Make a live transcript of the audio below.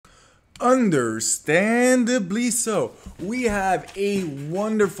Understandably so. We have a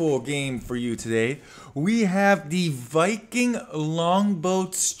wonderful game for you today. We have the Viking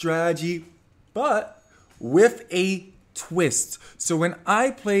Longboat strategy, but with a twist. So when I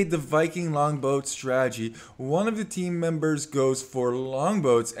played the Viking Longboat strategy, one of the team members goes for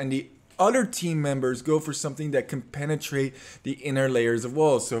longboats and the other team members go for something that can penetrate the inner layers of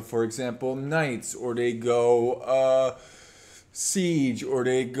walls. So for example, knights, or they go siege, or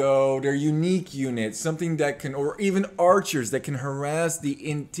they go their unique units, something that can, or even archers that can harass the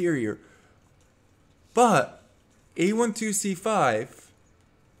interior. But A12C5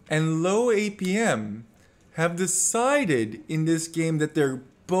 and low APM have decided in this game that they're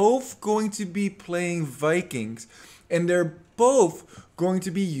both going to be playing Vikings, and they're both going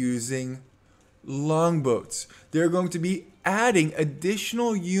to be using longboats. They're going to be adding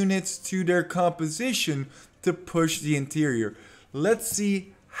additional units to their composition to push the interior. Let's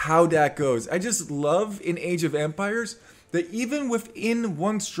see how that goes. I just love in Age of Empires that even within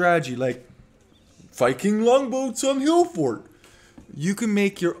one strategy, like Viking longboats on hill fort, you can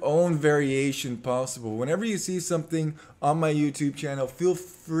make your own variation possible. Whenever you see something on my YouTube channel, feel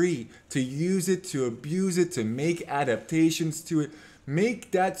free to use it, to abuse it, to make adaptations to it.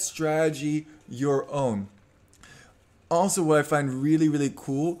 Make that strategy your own. Also, what I find really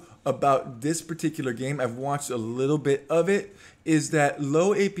cool about this particular game, I've watched a little bit of it, is that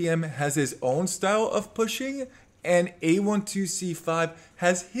low APM has his own style of pushing and A12C5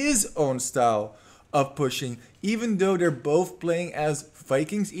 has his own style of pushing. Even though they're both playing as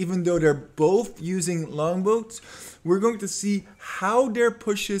Vikings, even though they're both using longboats, we're going to see how their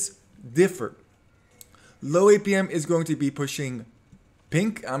pushes differ. Low APM is going to be pushing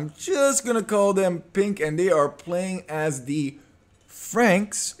pink. I'm just going to call them pink, and they are playing as the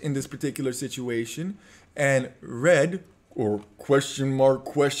Franks in this particular situation. And red, or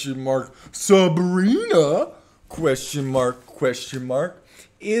Sabrina,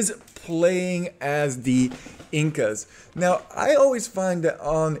 is playing as the Incas. Now, I always find that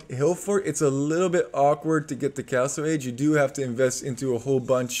on hill fort, it's a little bit awkward to get the castle age. You do have to invest into a whole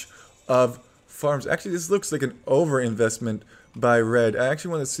bunch of farms. Actually, this looks like an over-investment by red. I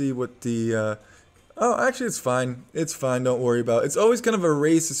actually want to see what the... oh, actually, it's fine. It's fine. Don't worry about it. It's always kind of a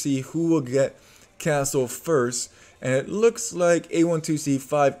race to see who will get castle first. And it looks like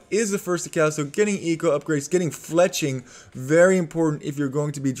A12C5 is the first to castle, getting eco upgrades, getting fletching. Very important if you're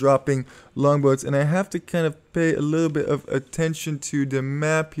going to be dropping longboats. And I have to kind of pay a little bit of attention to the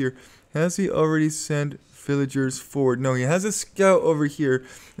map here. Has he already sent villagers forward? No, he has a scout over here.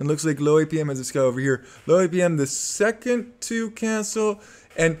 It looks like low APM has a scout over here. Low APM the second to castle.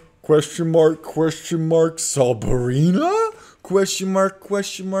 And Sabrina? Question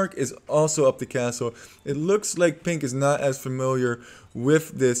mark is also up the castle. It looks like pink is not as familiar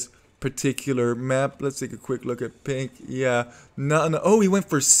with this particular map. Let's take a quick look at pink. Yeah, oh, he went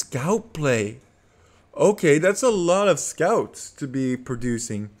for scout play. Okay, that's a lot of scouts to be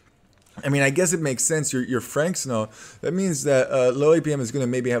producing. I mean, I guess it makes sense. You're Franks and all. That means that low APM is going to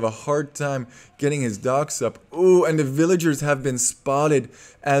maybe have a hard time getting his docks up. Ooh, and the villagers have been spotted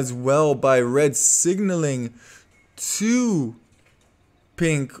as well by red, signaling to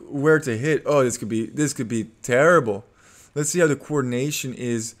pink where to hit. Oh, this could be terrible. Let's see how the coordination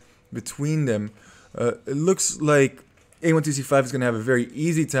is between them. It looks like A12C5 is going to have a very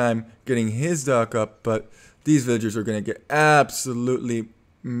easy time getting his dock up, but these villagers are going to get absolutely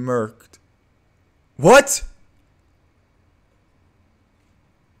murked. What?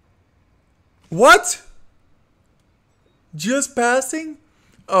 What? Just passing?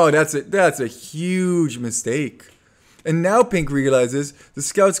 Oh, that's a huge mistake. And now pink realizes the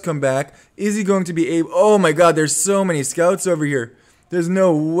scouts come back. Is he going to be able... Oh my god, there's so many scouts over here. There's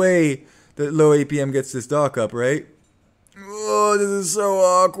no way that low APM gets this dock up, right? Oh, this is so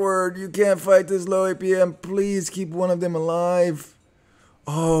awkward. You can't fight this low APM. Please keep one of them alive.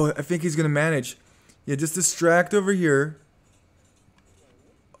 Oh, I think he's going to manage. Yeah, just distract over here.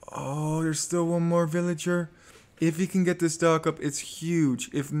 Oh, there's still one more villager. If he can get this dock up, it's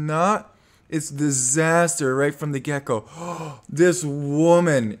huge. If not... it's disaster right from the get-go. This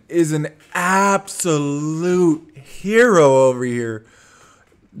woman is an absolute hero over here.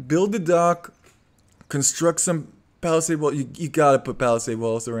 Build the dock, construct some palisade walls. You gotta put palisade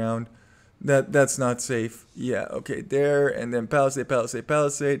walls around. That's not safe. Yeah, okay, there, and then palisade.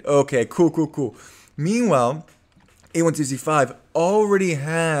 Okay, cool. Meanwhile, A12C5 already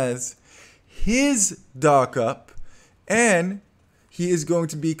has his dock up, and he is going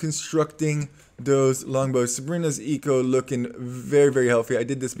to be constructing those longbows. Sabrina's eco looking very, very healthy. I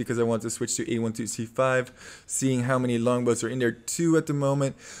did this because I want to switch to A12C5, seeing how many longboats are in there. 2 at the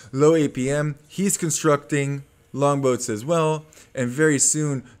moment. Low APM. He's constructing longboats as well, and very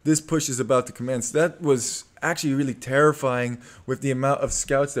soon this push is about to commence. That was actually really terrifying with the amount of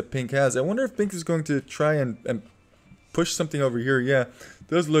scouts that Pink has. I wonder if Pink is going to try and push something over here. Yeah,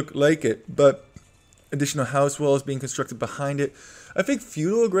 does look like it, but additional house walls being constructed behind it. I think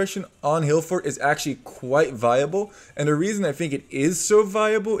feudal aggression on Hillfort is actually quite viable, and the reason I think it is so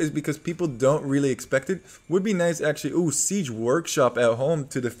viable is because people don't really expect it. Would be nice actually, ooh, siege workshop at home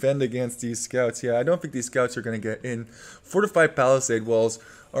to defend against these scouts. Yeah, I don't think these scouts are going to get in. Fortified palisade walls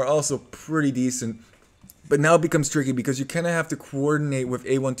are also pretty decent, but now it becomes tricky because you kind of have to coordinate with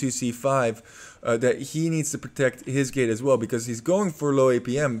A12C5 that he needs to protect his gate as well, because he's going for low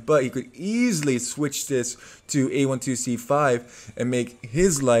APM, but he could easily switch this to A12C5 and make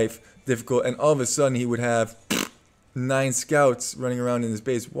his life difficult, and all of a sudden he would have 9 scouts running around in his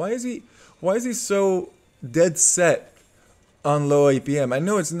base. Why is he so dead set on low APM? I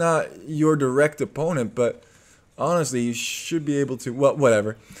know it's not your direct opponent, but honestly, you should be able to, well,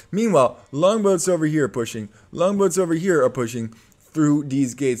 whatever. Meanwhile, longboats over here are pushing. Longboats over here are pushing through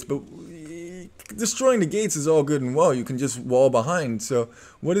these gates, but destroying the gates is all good and well. You can just wall behind. So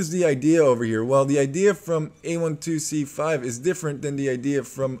what is the idea over here? Well, the idea from A12C5 is different than the idea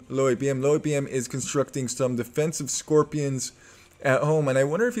from low APM. Low APM is constructing some defensive scorpions at home, and I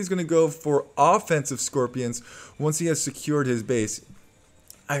wonder if he's going to go for offensive scorpions once he has secured his base.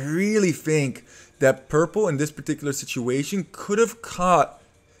 I really think that purple in this particular situation could have caught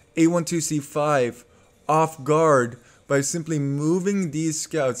A12C5 off guard by simply moving these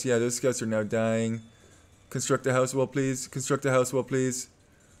scouts. Yeah, those scouts are now dying. Construct a house wall, please. Construct a house wall, please.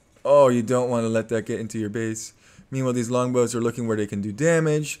 Oh, you don't want to let that get into your base. Meanwhile, these longbows are looking where they can do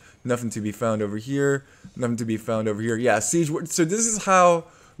damage. Nothing to be found over here. Nothing to be found over here. Yeah, siege. So this is how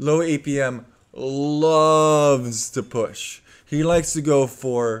low APM loves to push. He likes to go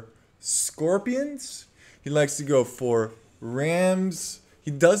for scorpions. He likes to go for rams.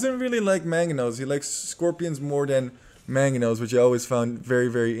 He doesn't really like mangonels. He likes scorpions more than mangonels, which I always found very,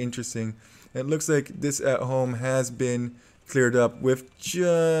 very interesting. It looks like this at home has been cleared up with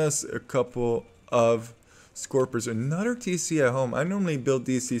just a couple of scorpers. Another TC at home. I normally build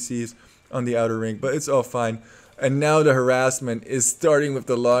these TCs on the outer ring, but it's all fine. And now the harassment is starting with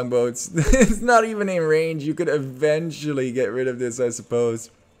the longboats. It's not even in range. You could eventually get rid of this, I suppose.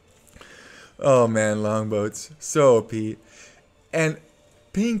 Oh man, longboats. So OP. And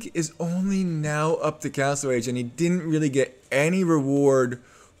Pink is only now up to Castle Age, and he didn't really get any reward.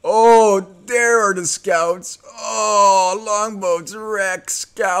 Oh, there are the scouts. Oh, longboats wreck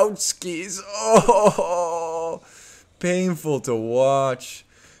scoutskis. Oh, painful to watch.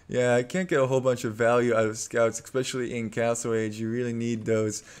 Yeah, I can't get a whole bunch of value out of scouts, especially in Castle Age. You really need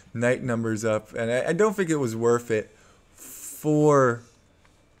those knight numbers up, and I don't think it was worth it for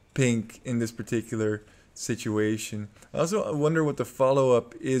Pink in this particular situation. I also wonder what the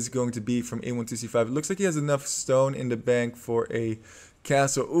follow-up is going to be from A12C5. It looks like he has enough stone in the bank for a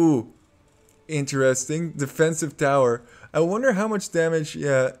castle. Ooh, interesting. Defensive tower. I wonder how much damage.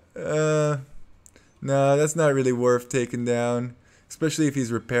 Yeah, no, that's not really worth taking down, especially if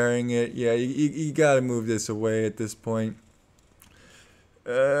he's repairing it. Yeah, you gotta move this away at this point.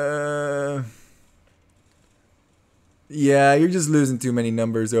 Yeah, you're just losing too many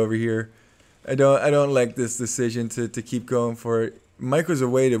numbers over here. I don't like this decision to keep going for it. Micro's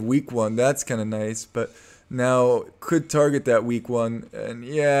away to weak one. That's kind of nice, but now could target that weak one. And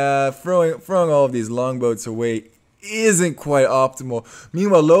yeah, throwing all of these longboats away isn't quite optimal.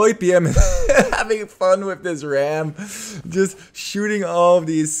 Meanwhile, low APM is having fun with this ram, just shooting all of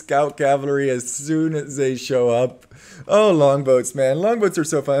these scout cavalry as soon as they show up. Oh, longboats, man. Longboats are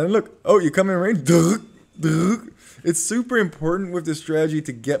so fun. And look, oh, you come in range. It's super important with this strategy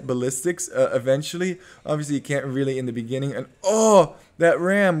to get ballistics eventually. Obviously, you can't really in the beginning. And oh, that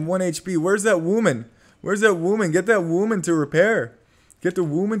ram, 1 HP. Where's that woman? Where's that woman? Get that woman to repair. Get the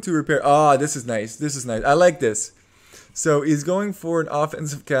woman to repair. Ah, this is nice. This is nice. I like this. So he's going for an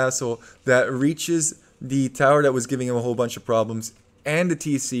offensive castle that reaches the tower that was giving him a whole bunch of problems and the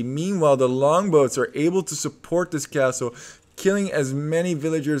TC. Meanwhile, the longboats are able to support this castle, killing as many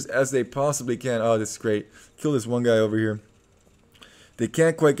villagers as they possibly can. Oh, this is great. Kill this one guy over here. They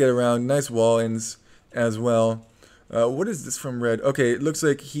can't quite get around. Nice wall-ins as well. What is this from red? Okay, it looks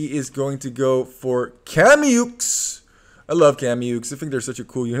like he is going to go for Kamyuks. I love Kamyuks. I think they're such a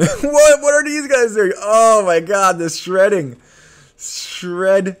cool unit. What are these guys doing? Oh my god, the shredding.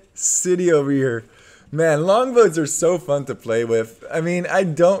 Shred City over here. Man, longboats are so fun to play with. I mean, I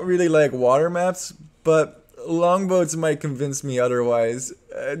don't really like water maps, but longboats might convince me otherwise.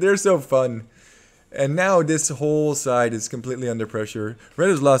 They're so fun. And now this whole side is completely under pressure. Red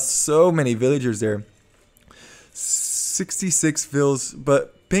has lost so many villagers there. 66 vills,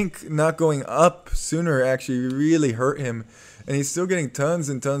 but Pink not going up sooner actually really hurt him. And he's still getting tons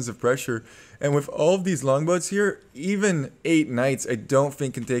and tons of pressure. And with all of these longboats here, even 8 knights I don't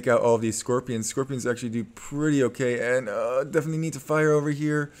think can take out all of these scorpions. Scorpions actually do pretty okay. And definitely need to fire over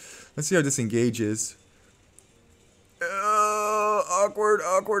here. Let's see how this engages. Awkward,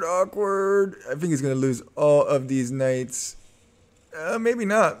 awkward, awkward. I think he's going to lose all of these knights. Maybe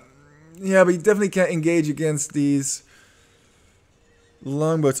not. Yeah, but he definitely can't engage against these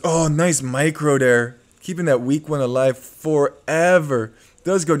longboats. Oh, nice micro there. Keeping that weak one alive forever.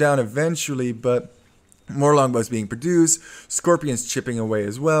 Does go down eventually, but more longbows being produced. Scorpions chipping away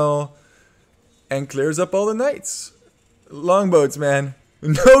as well. And clears up all the knights. Longboats, man.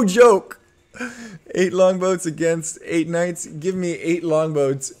 No joke. 8 longboats against 8 knights. Give me 8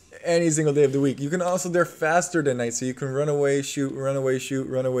 longboats any single day of the week. You can also, they're faster than knights, so you can run away, shoot, run away, shoot,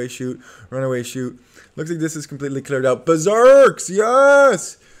 run away, shoot, run away, shoot. Looks like this is completely cleared out. Berserks!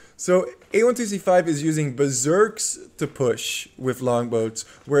 Yes! So A12C5 is using Berserks to push with longboats,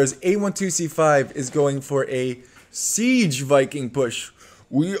 whereas A12C5 is going for a siege Viking push.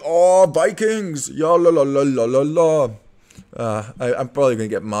 We are Vikings! Ya la la la la la la. I'm probably going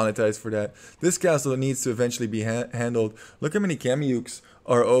to get monetized for that. This castle needs to eventually be handled. Look how many Kamyuks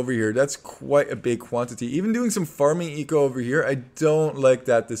are over here. That's quite a big quantity. Even doing some farming eco over here, I don't like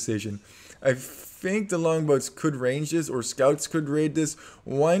that decision. I think the longboats could range this, or scouts could raid this.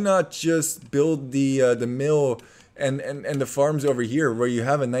 Why not just build the mill and the farms over here where you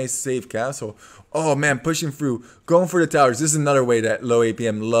have a nice safe castle? Oh man, pushing through, going for the towers. This is another way that low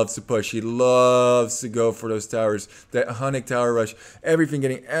APM loves to push. He loves to go for those towers. That Hunnic tower rush, everything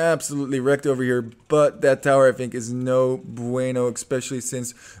getting absolutely wrecked over here. But that tower, I think, is no bueno, especially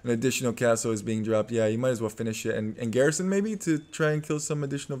since an additional castle is being dropped. Yeah, you might as well finish it. And garrison maybe to try and kill some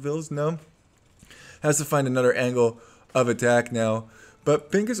additional vills? No? Has to find another angle of attack now.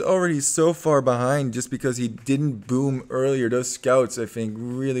 But Pink is already so far behind just because he didn't boom earlier. Those scouts, I think,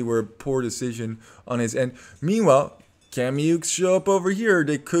 really were a poor decision on his end. Meanwhile, Kamyuks show up over here.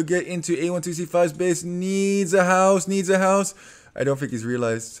 They could get into A12C5's base. Needs a house, needs a house. I don't think he's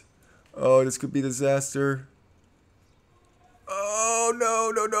realized. Oh, this could be disaster. Oh,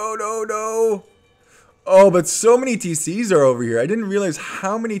 no, no, no, no, no. Oh, but so many TCs are over here. I didn't realize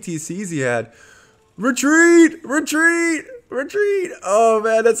how many TCs he had. Retreat! Retreat! Retreat! Oh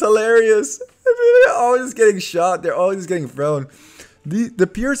man, that's hilarious. They're always getting shot. They're always getting thrown. The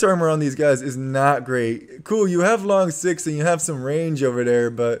pierce armor on these guys is not great. Cool, you have long 6 and you have some range over there,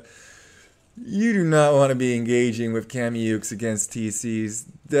 but you do not want to be engaging with Kamyuks against TCs.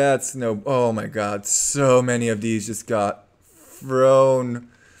 That's no... Oh my god, so many of these just got thrown.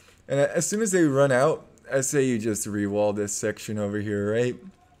 And as soon as they run out, I say you just re-wall this section over here, right?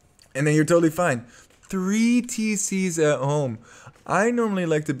 And then you're totally fine. 3 TCs at home. I normally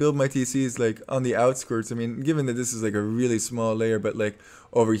like to build my TCs like on the outskirts. I mean, given that this is like a really small layer, but like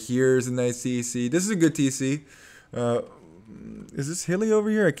over here is a nice TC. This is a good TC. Is this hilly over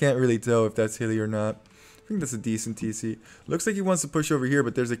here? I can't really tell if that's hilly or not. I think that's a decent TC. Looks like he wants to push over here,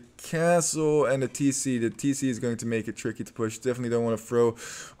 but there's a castle and a TC. The TC is going to make it tricky to push. Definitely don't want to throw.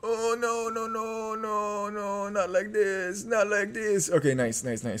 Oh, no, no, no, no, no. Not like this. Not like this. Okay, nice,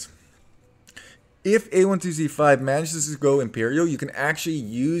 nice, nice. If A12C5 manages to go Imperial, you can actually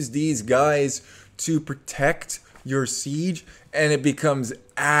use these guys to protect your siege, and it becomes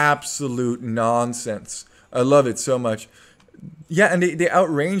absolute nonsense. I love it so much. Yeah, and they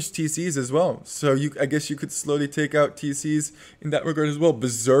outrange TCs as well. So I guess you could slowly take out TCs in that regard as well.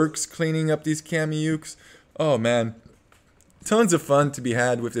 Berserks cleaning up these Kamyuks. Oh man. Tons of fun to be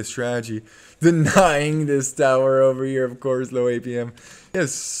had with this strategy. Denying this tower over here, of course, low APM. He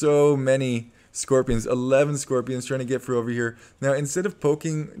has so many scorpions, 11 scorpions trying to get through over here. Now, instead of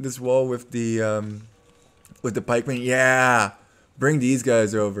poking this wall with the pikemen, yeah, bring these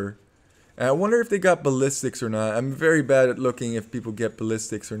guys over. And I wonder if they got ballistics or not. I'm very bad at looking if people get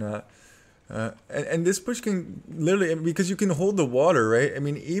ballistics or not. And this push can literally, because you can hold the water, right? I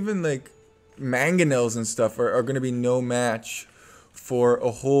mean, even like mangonels and stuff are going to be no match for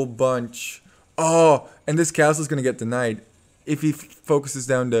a whole bunch. Oh, and this castle is going to get denied if he focuses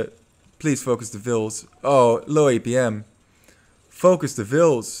down to... Please focus the vills. Oh, low APM. Focus the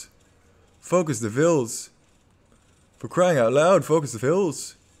vills. Focus the vills. For crying out loud, focus the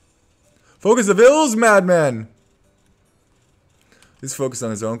vills. Focus the vills, madman! He's focused on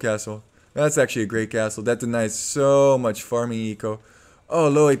his own castle. That's actually a great castle. That denies so much farming eco. Oh,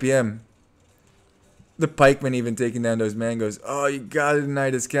 low APM. The pikemen even taking down those mangoes. Oh, you gotta deny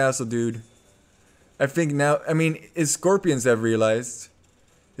this castle, dude. I think now, I mean, his scorpions have realized.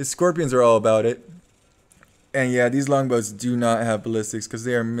 His scorpions are all about it. And yeah, these longbows do not have ballistics because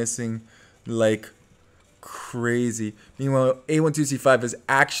they are missing like crazy. Meanwhile, A12C5 has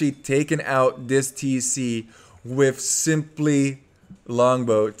actually taken out this TC with simply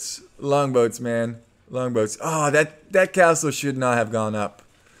longboats. Longboats, man. Longboats. Oh, that castle should not have gone up.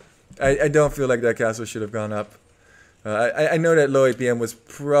 I don't feel like that castle should have gone up. I know that low APM was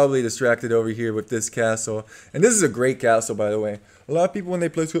probably distracted over here with this castle. And this is a great castle, by the way. A lot of people, when they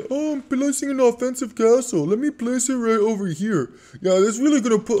place it, oh, I'm placing an offensive castle. Let me place it right over here. Yeah, that's really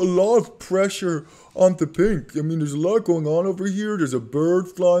going to put a lot of pressure onto Pink. I mean, there's a lot going on over here. There's a bird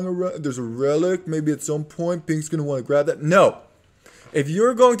flying around. There's a relic. Maybe at some point, Pink's going to want to grab that. No. If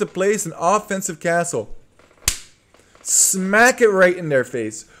you're going to place an offensive castle, smack it right in their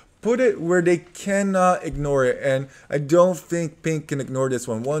face. Put it where they cannot ignore it. And I don't think Pink can ignore this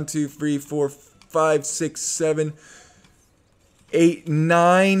one. 1, 2, 3, 4, 5, 6, 7, 8,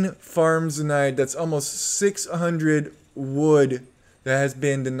 9 farms denied. That's almost 600 wood that has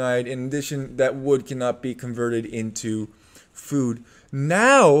been denied. In addition, that wood cannot be converted into food.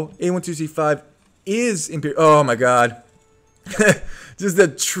 Now, A12C5 is Imperial. Oh my god. Just a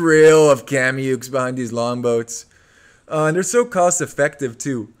trail of Kamukes behind these longboats. And they're so cost effective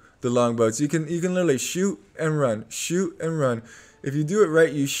too. The longboats. You can literally shoot and run. Shoot and run. If you do it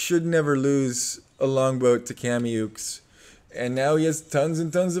right, you should never lose a longboat to Kamukes. And now he has tons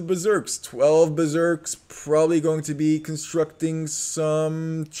and tons of berserks. 12 berserks. Probably going to be constructing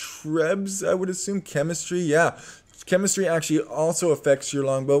some trebs, I would assume. Chemistry, yeah. Chemistry actually also affects your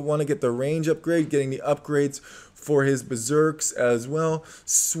longboat. Want to get the range upgrade, getting the upgrades for his berserks as well.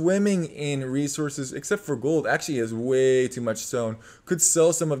 Swimming in resources, except for gold. Actually has way too much stone. Could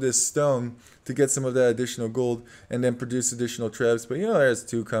sell some of this stone to get some of that additional gold and then produce additional trebs. But you know, there's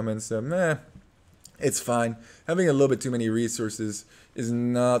 2 coming, so meh. It's fine. Having a little bit too many resources is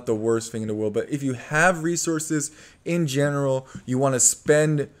not the worst thing in the world. But if you have resources in general, you want to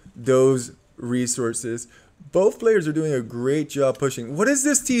spend those resources. Both players are doing a great job pushing. What is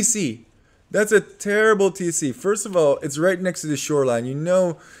this TC? That's a terrible TC. First of all, it's right next to the shoreline. You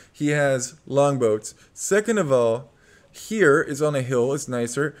know he has longboats. Second of all, here is on a hill. It's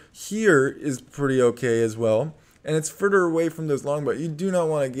nicer. Here is pretty okay as well. And it's further away from those longboats. You do not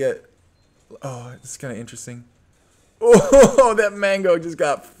want to get... Oh, it's kind of interesting. Oh, that mango just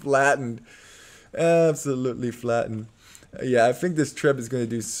got flattened. Absolutely flattened. Yeah, I think this treb is going to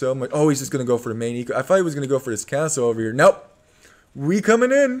do so much. Oh, he's just going to go for the main eco. I thought he was going to go for this castle over here. Nope. We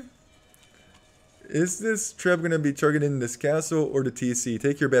coming in. Is this treb going to be targeting this castle or the TC?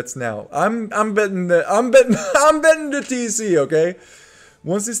 Take your bets now. I'm betting the TC, okay?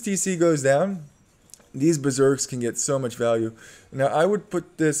 Once this TC goes down, these berserks can get so much value. Now, I would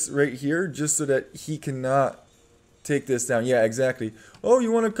put this right here just so that he cannot take this down. Yeah, exactly. Oh,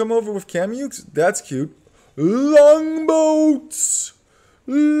 you want to come over with Kamukes? That's cute. Longboats!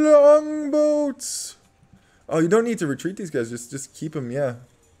 Longboats! Oh, you don't need to retreat these guys. Just keep them, yeah.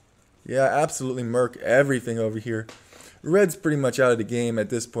 Yeah, absolutely murk everything over here. Red's pretty much out of the game at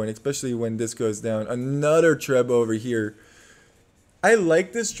this point, especially when this goes down. Another treb over here. I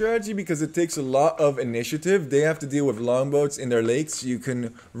like this strategy because it takes a lot of initiative. They have to deal with longboats in their lakes. You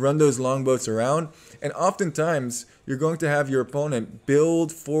can run those longboats around. And oftentimes, you're going to have your opponent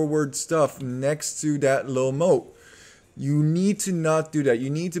build forward stuff next to that little moat. You need to not do that.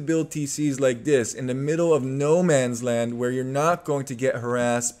 You need to build TCs like this in the middle of no man's land where you're not going to get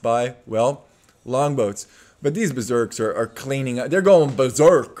harassed by, well, longboats. But these berserks are cleaning up. They're going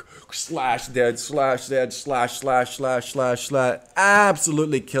berserk. Slash dead, slash dead, slash, slash, slash, slash, slash.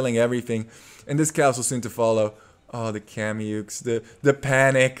 Absolutely killing everything. And this castle soon to follow. Oh, the Kamukes, the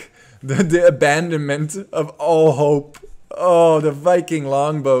panic, the abandonment of all hope. Oh, the Viking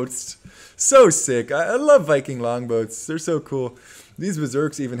longboats. So sick. I love Viking longboats. They're so cool. These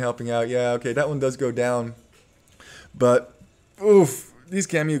berserks even helping out. Yeah, okay, that one does go down. But, oof, these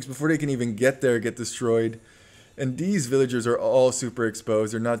Kamukes, before they can even get there, get destroyed. And these villagers are all super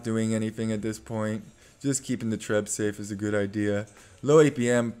exposed. They're not doing anything at this point. Just keeping the treb safe is a good idea. Low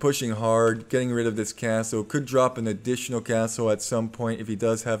APM, pushing hard, getting rid of this castle. Could drop an additional castle at some point if he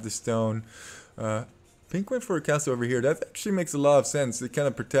does have the stone. Pink went for a castle over here. That actually makes a lot of sense. It kind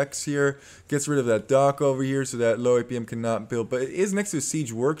of protects here, gets rid of that dock over here so that low APM cannot build. But it is next to a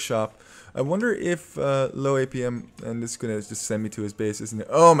siege workshop. I wonder if low APM, and this is going to just send me to his base, isn't it?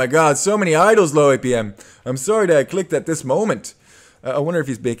 Oh my god, so many idols, low APM. I'm sorry that I clicked at this moment. I wonder if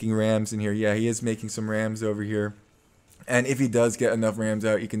he's making rams in here. Yeah, he is making some rams over here. And if he does get enough rams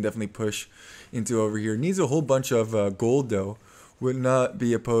out, he can definitely push into over here. Needs a whole bunch of gold, though. Would not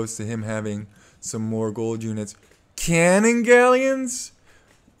be opposed to him having some more gold units. Cannon galleons?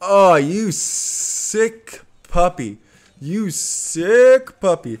 Oh, you sick puppy. You sick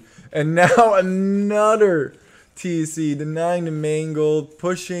puppy. And now another TC, denying the main gold,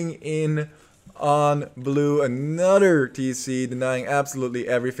 pushing in on blue. Another TC, denying absolutely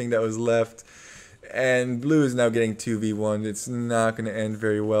everything that was left. And blue is now getting 2v1. It's not going to end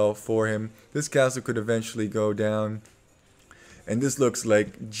very well for him. This castle could eventually go down. And this looks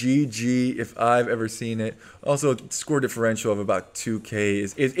like GG if I've ever seen it. Also, score differential of about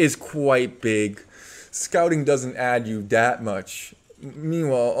 2k is quite big. Scouting doesn't add you that much.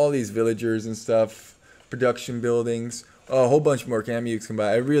 Meanwhile, all these villagers and stuff, production buildings, a whole bunch more Kamukes come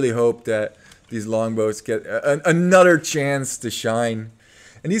by. I really hope that these longboats get another chance to shine.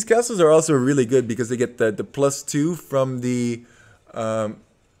 And these castles are also really good because they get the +2 from the,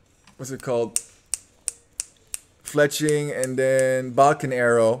 what's it called? Fletching and then Balkan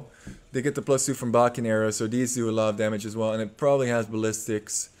Arrow. They get the +2 from Balkan Arrow, so these do a lot of damage as well. And it probably has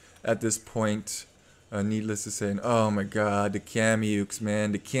ballistics at this point, needless to say. And oh my god, the Kamukes,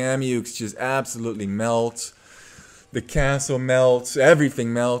 man. The Kamukes just absolutely melt. The castle melts,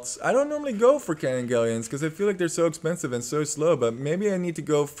 everything melts. I don't normally go for cannon galleons because I feel like they're so expensive and so slow, but maybe I need to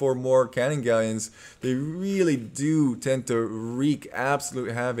go for more cannon galleons. They really do tend to wreak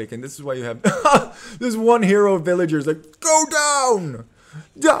absolute havoc, and this is why you have this one hero villagers like, go down!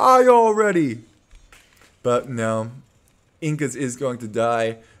 Die already! But no, Incas is going to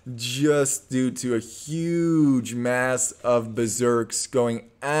die just due to a huge mass of berserks going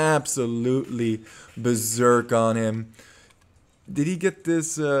absolutely berserk on him. Did he get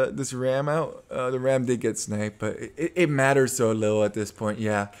this this ram out? The ram did get sniped, but it matters so little at this point.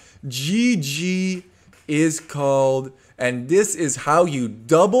 Yeah, GG is called, and this is how you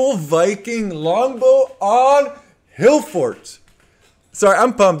double Viking longboat on Hillfort. Sorry,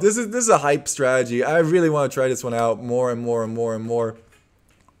 I'm pumped. This is a hype strategy. I really want to try this one out more and more and more and more.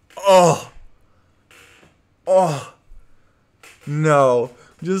 Oh, no.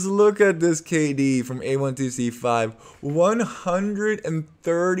 Just look at this KD from A1 to C5.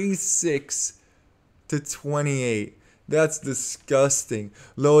 136 to 28. That's disgusting.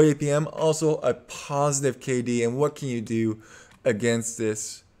 Low APM, also a positive KD. And what can you do against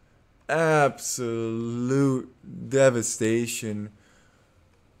this? Absolute devastation.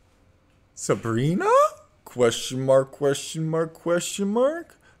 Sabrina? Question mark, question mark, question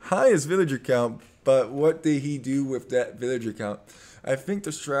mark? Highest villager count, but what did he do with that villager count? I think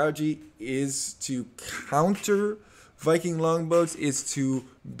the strategy is to counter Viking longboats, is to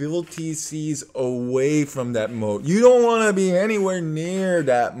build TCs away from that moat. You don't want to be anywhere near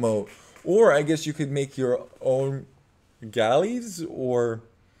that moat. Or I guess you could make your own galleys, or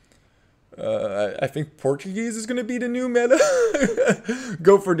I think Portuguese is going to be the new meta.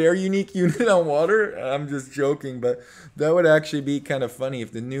 Go for their unique unit on water. I'm just joking, but that would actually be kind of funny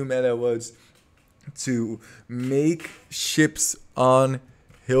if the new meta was to make ships on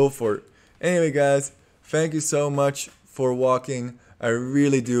Hillfort. Anyway, guys, thank you so much for walking. I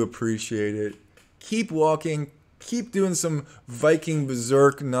really do appreciate it. Keep walking. Keep doing some Viking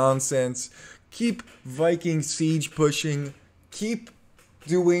berserk nonsense. Keep Viking siege pushing. Keep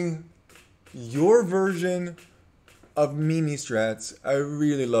doing your version of mini strats. I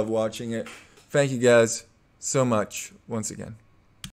really love watching it. Thank you guys so much once again.